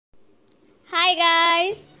Hi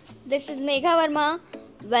guys, this is Megha Verma.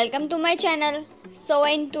 Welcome to my channel. So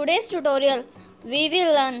in today's tutorial, we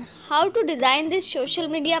will learn how to design this social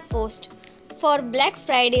media post for Black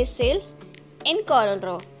Friday sale in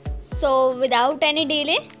CorelDraw. So without any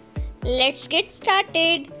delay, let's get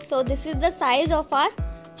started. So this is the size of our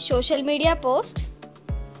social media post.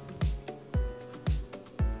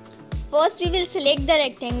 First we will select the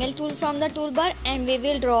rectangle tool from the toolbar and we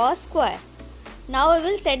will draw a square. Now we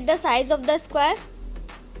will set the size of the square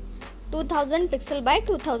 2000 pixel by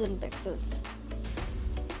 2000 pixels.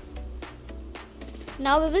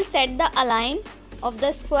 Now we will set the align of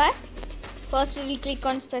the square. First we will click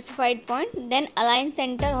on specified point, then align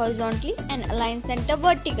center horizontally and align center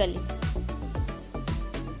vertically.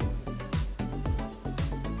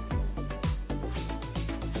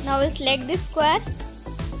 Now we will select this square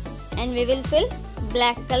and we will fill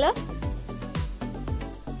black color.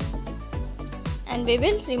 And we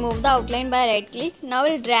will remove the outline by right click. Now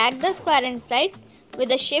we'll drag the square inside with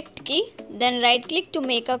the shift key, then right click to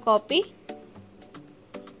make a copy.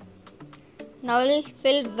 Now we'll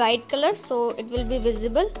fill white color so it will be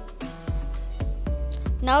visible.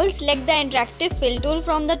 Now we'll select the interactive fill tool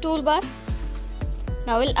from the toolbar.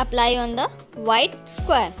 Now we'll apply on the white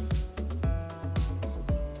square.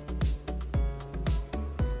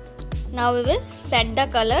 Now we will set the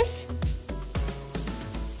colors.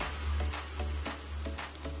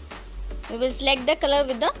 We will select the color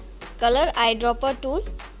with the color eyedropper tool.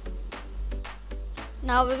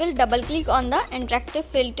 Now we will double click on the interactive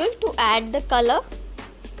fill tool to add the color.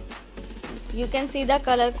 You can see the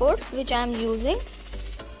color codes which I am using.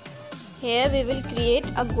 Here we will create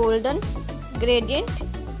a golden gradient.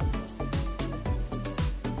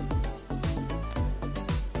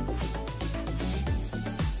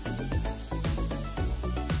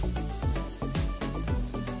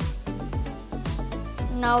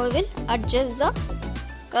 Now we will adjust the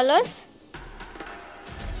colors.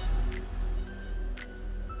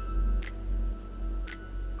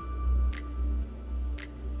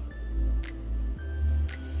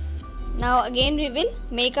 Now again we will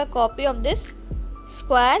make a copy of this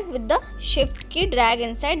square with the shift key, drag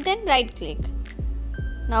inside, then right click.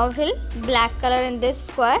 Now fill black color in this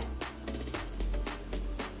square.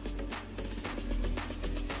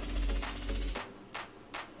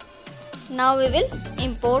 Now we will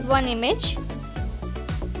import one image.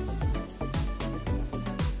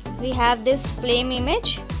 We have this flame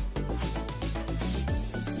image.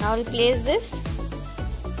 Now we'll place this.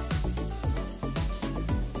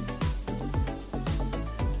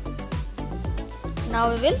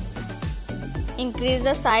 Now we will increase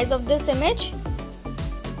the size of this image.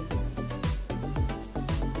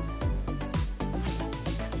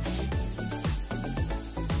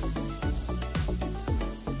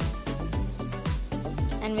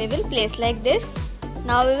 And we will place like this.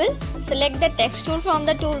 Now we will select the text tool from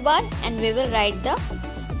the toolbar and we will write the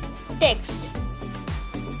text.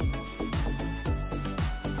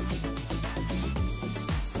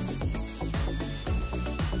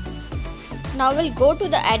 Now we'll go to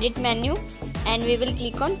the edit menu and we will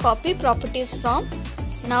click on copy properties from.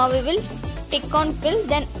 Now we will tick on fill,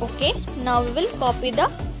 then OK. Now we will copy the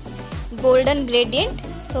golden gradient.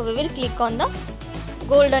 So we will click on the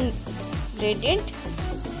golden gradient.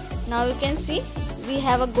 Now you can see we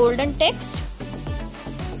have a golden text.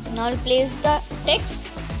 Now I'll place the text.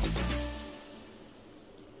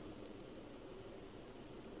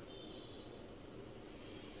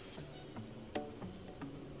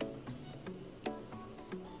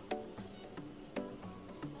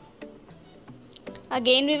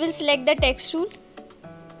 Again we will select the text tool.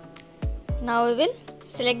 Now we will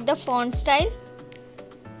select the font style.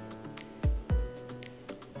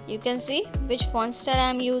 You can see which font style I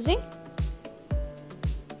am using.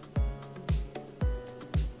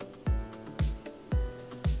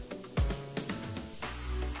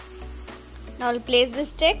 Now we'll place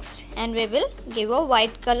this text and we will give a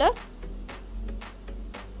white color.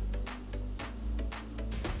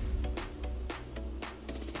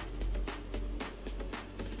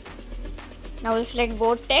 Now we'll select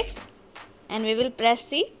both text and we will press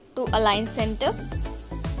C to align center.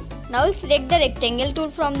 Now we'll select the rectangle tool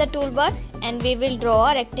from the toolbar and we will draw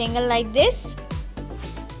a rectangle like this.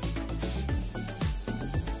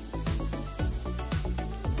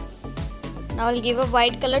 Now I'll give a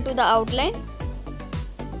white color to the outline.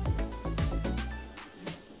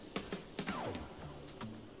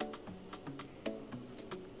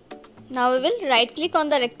 Now we will right click on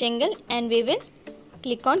the rectangle and we will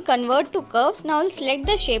click on convert to curves. Now we'll select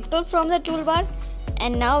the shape tool from the toolbar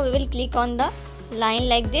and now we will click on the line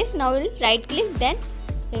like this. Now we'll right click, then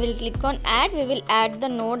we will click on add. We will add the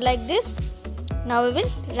node like this. Now we will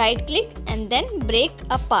right click and then break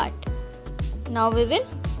apart. Now we will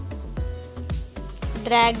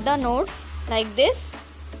drag the nodes like this.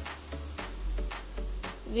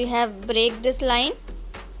 We have break this line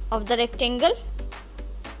of the rectangle.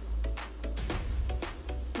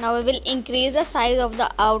 Now we will increase the size of the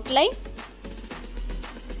outline.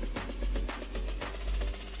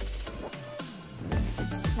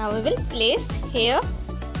 Now we will place here.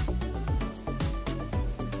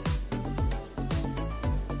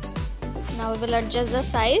 Now we will adjust the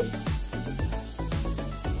size.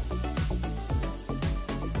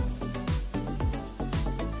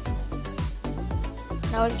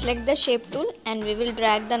 Now we'll select the shape tool and we will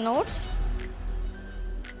drag the nodes.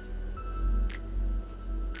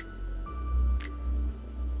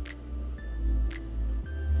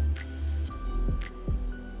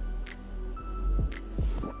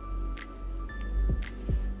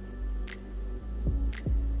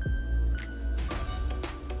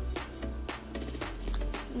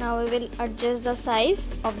 Now we will adjust the size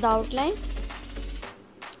of the outline.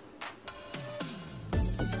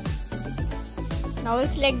 Now we'll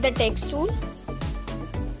select the text tool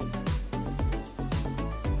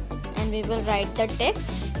and we will write the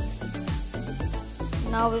text.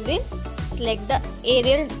 Now we will select the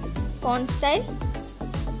Arial font style.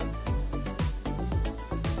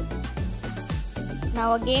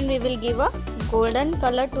 Now again we will give a golden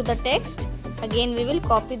color to the text. Again we will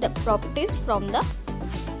copy the properties from the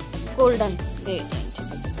golden gradient.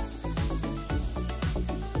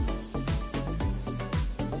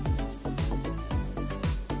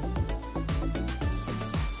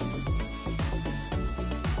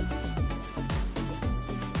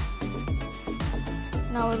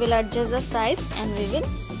 Now we will adjust the size and we will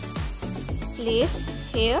place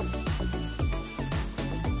here.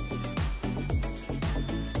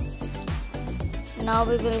 Now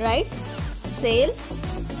we will write sale.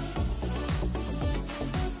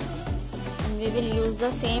 We will use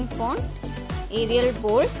the same font, Arial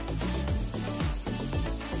bold.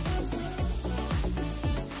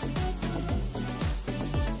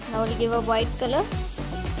 Now we'll give a white color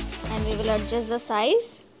and we will adjust the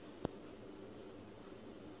size.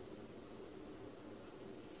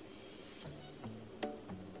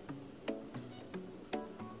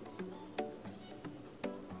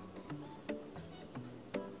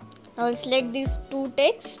 Now we'll select these two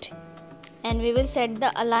text and we will set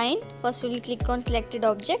the align. First we will click on selected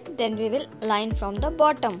object, then we will align from the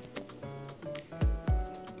bottom.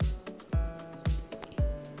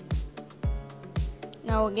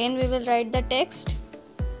 Now again we will write the text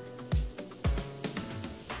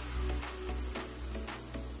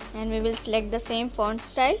and we will select the same font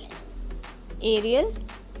style, Arial.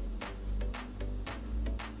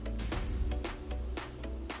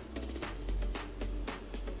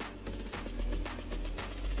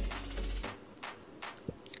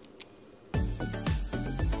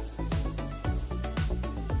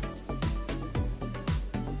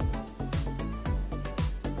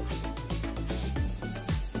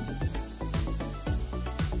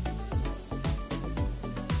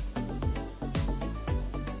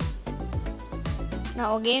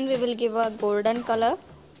 Now again we will give a golden color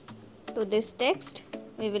to this text.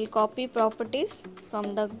 We will copy properties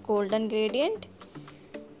from the golden gradient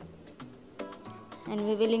and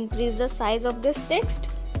we will increase the size of this text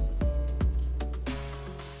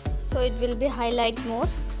so it will be highlight more.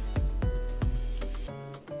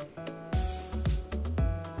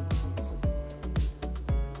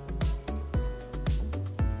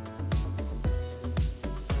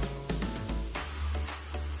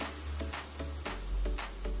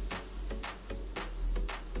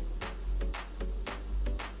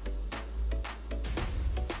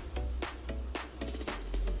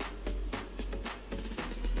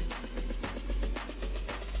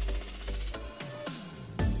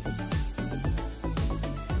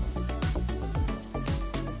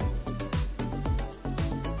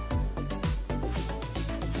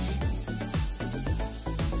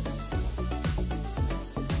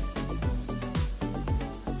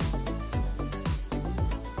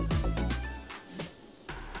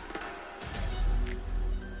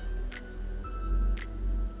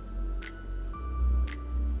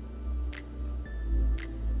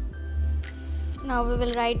 Now we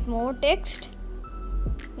will write more text.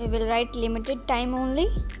 We will write limited time only.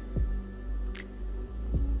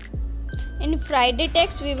 In Friday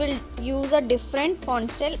text we will use a different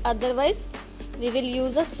font style, otherwise we will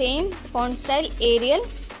use the same font style, Arial.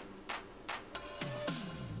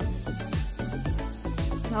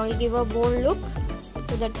 Now we'll give a bold look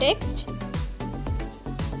to the text.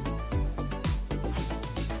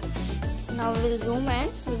 Now we will zoom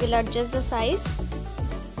and we will adjust the size.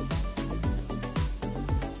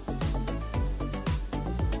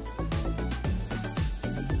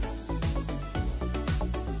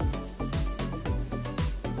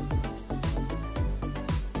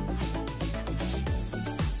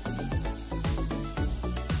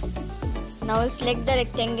 Now we'll select the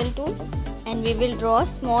rectangle tool and we will draw a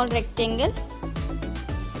small rectangle.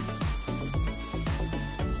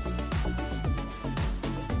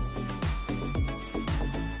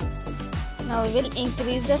 Now we will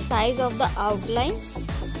increase the size of the outline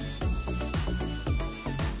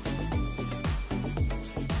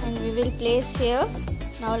and we will place here.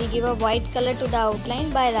 Now we'll give a white color to the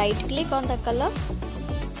outline by right click on the color.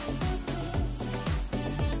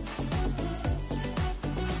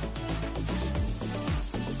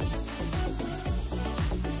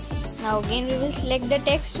 Now again we will select the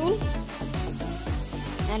text tool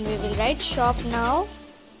and we will write shop now.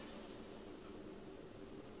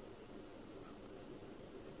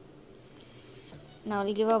 Now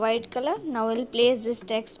we'll give a white color. Now we'll place this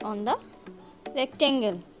text on the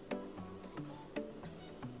rectangle.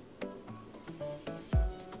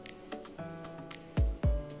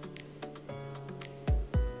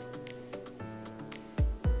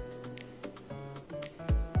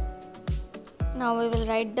 Now we will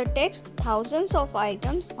write the text thousands of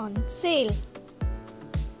items on sale.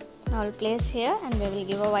 Now we'll place here and we will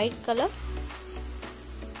give a white color.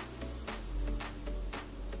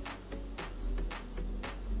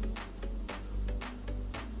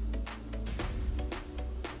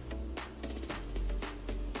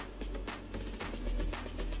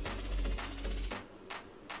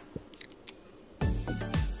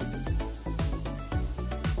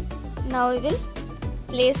 Now we will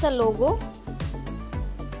place a logo.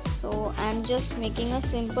 So I am just making a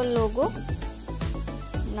simple logo.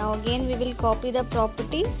 Now again we will copy the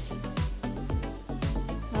properties.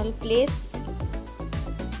 I will place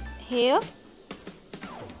here.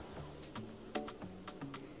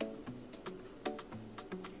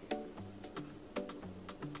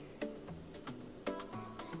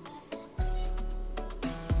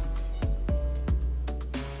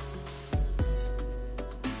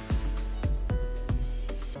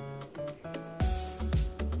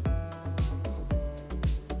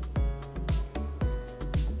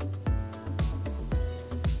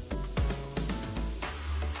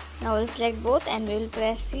 Now we'll select both and we will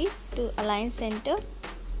press C to align center.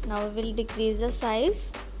 Now we will decrease the size.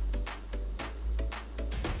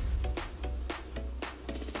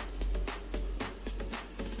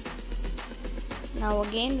 Now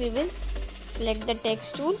again we will select the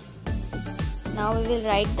text tool. Now we will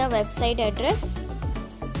write the website address.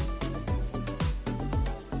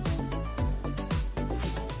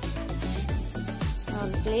 Now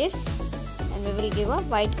we'll place and we will give a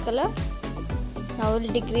white color. Now we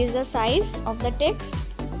will decrease the size of the text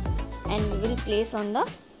and we will place on the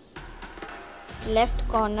left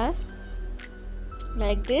corner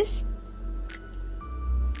like this.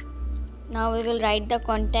 Now we will write the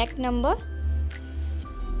contact number.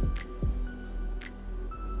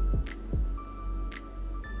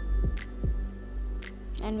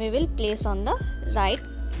 And we will place on the right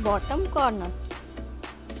bottom corner.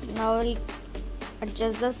 Now we will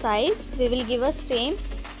adjust the size. We will give a same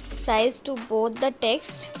size to both the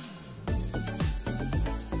text.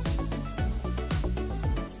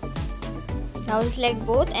 Now we'll select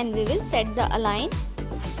both and we will set the align.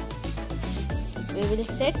 We will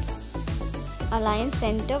set align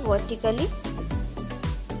center vertically.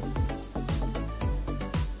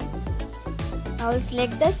 Now we'll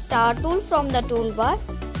select the star tool from the toolbar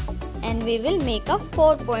and we will make a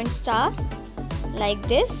 4-point star like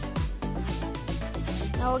this.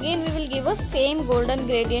 Now again we will give a same golden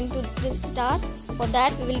gradient to this star. For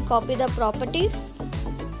that we will copy the properties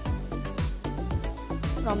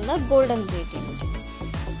from the golden gradient.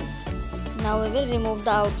 Now we will remove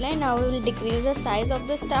the outline. Now we will decrease the size of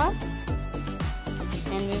the star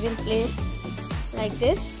and we will place like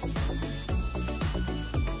this.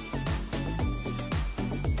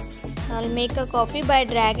 Now I will make a copy by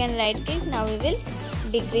drag and right click. Now we will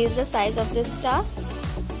decrease the size of this star.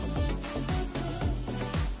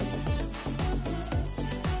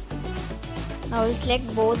 Now we'll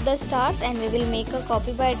select both the stars and we will make a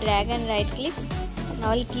copy by drag and right click.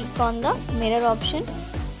 Now we'll click on the mirror option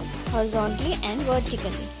horizontally and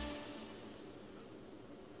vertically.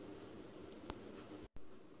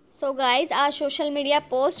 So guys, our social media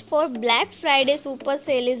post for Black Friday Super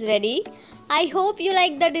Sale is ready. I hope you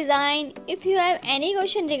like the design. If you have any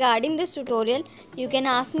question regarding this tutorial, you can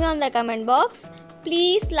ask me on the comment box.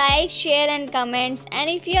 Please like, share and comments, and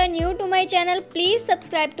if you are new to my channel, please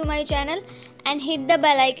subscribe to my channel and hit the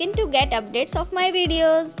bell icon to get updates of my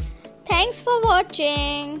videos. Thanks for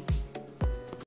watching.